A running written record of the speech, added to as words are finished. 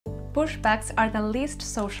Bushbucks are the least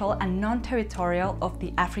social and non-territorial of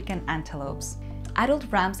the African antelopes. Adult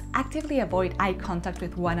rams actively avoid eye contact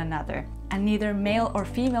with one another, and neither male or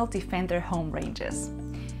female defend their home ranges.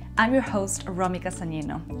 I'm your host, Romi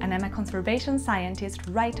Castagnino, and I'm a conservation scientist,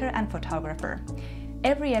 writer, and photographer.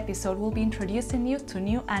 Every episode will be introducing you to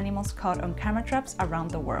new animals caught on camera traps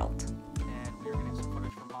around the world. And we are getting some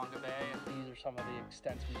footage from Mongabay, and these are some of the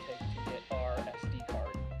extents we take to get our SD card.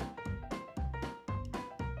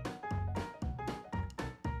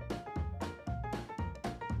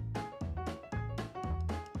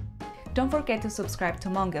 Don't forget to subscribe to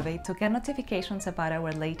Mongabay to get notifications about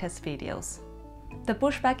our latest videos. The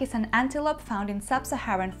bushbuck is an antelope found in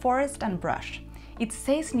sub-Saharan forest and brush. It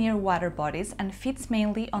stays near water bodies and feeds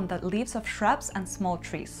mainly on the leaves of shrubs and small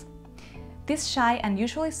trees. These shy and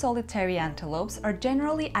usually solitary antelopes are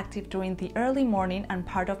generally active during the early morning and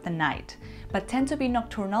part of the night, but tend to be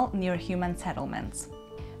nocturnal near human settlements.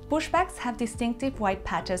 Bushbucks have distinctive white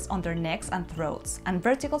patches on their necks and throats, and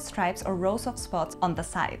vertical stripes or rows of spots on the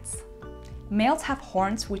sides. Males have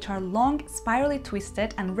horns which are long, spirally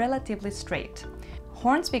twisted, and relatively straight.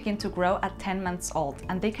 Horns begin to grow at 10 months old,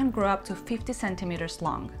 and they can grow up to 50 centimeters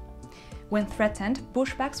long. When threatened,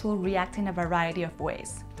 bushbucks will react in a variety of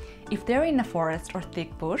ways. If they're in a forest or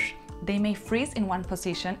thick bush, they may freeze in one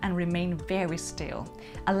position and remain very still,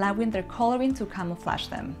 allowing their coloring to camouflage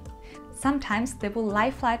them. Sometimes they will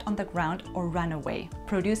lie flat on the ground or run away,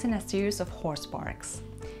 producing a series of hoarse barks.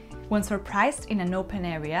 When surprised in an open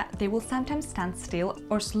area, they will sometimes stand still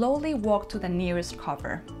or slowly walk to the nearest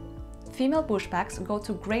cover. Female bushbucks go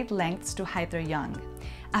to great lengths to hide their young.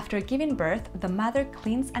 After giving birth, the mother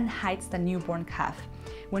cleans and hides the newborn calf.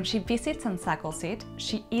 When she visits and suckles it,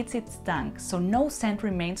 she eats its dung, so no scent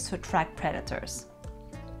remains to attract predators.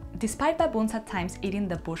 Despite baboons at times eating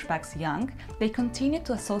the bushbuck's young, they continue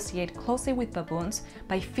to associate closely with baboons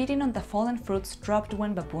by feeding on the fallen fruits dropped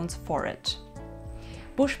when baboons forage.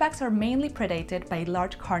 Bushbucks are mainly predated by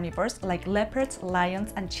large carnivores like leopards,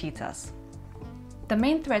 lions, and cheetahs. The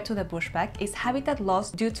main threat to the bushbuck is habitat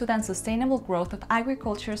loss due to the unsustainable growth of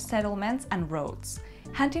agriculture, settlements, and roads.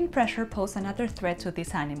 Hunting pressure poses another threat to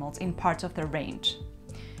these animals in parts of their range.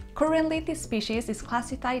 Currently, this species is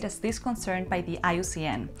classified as least concerned by the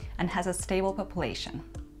IUCN and has a stable population.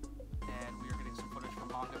 And we are getting some footage from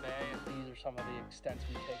Mongabay, and these are some of the extents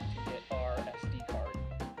we take to get our SD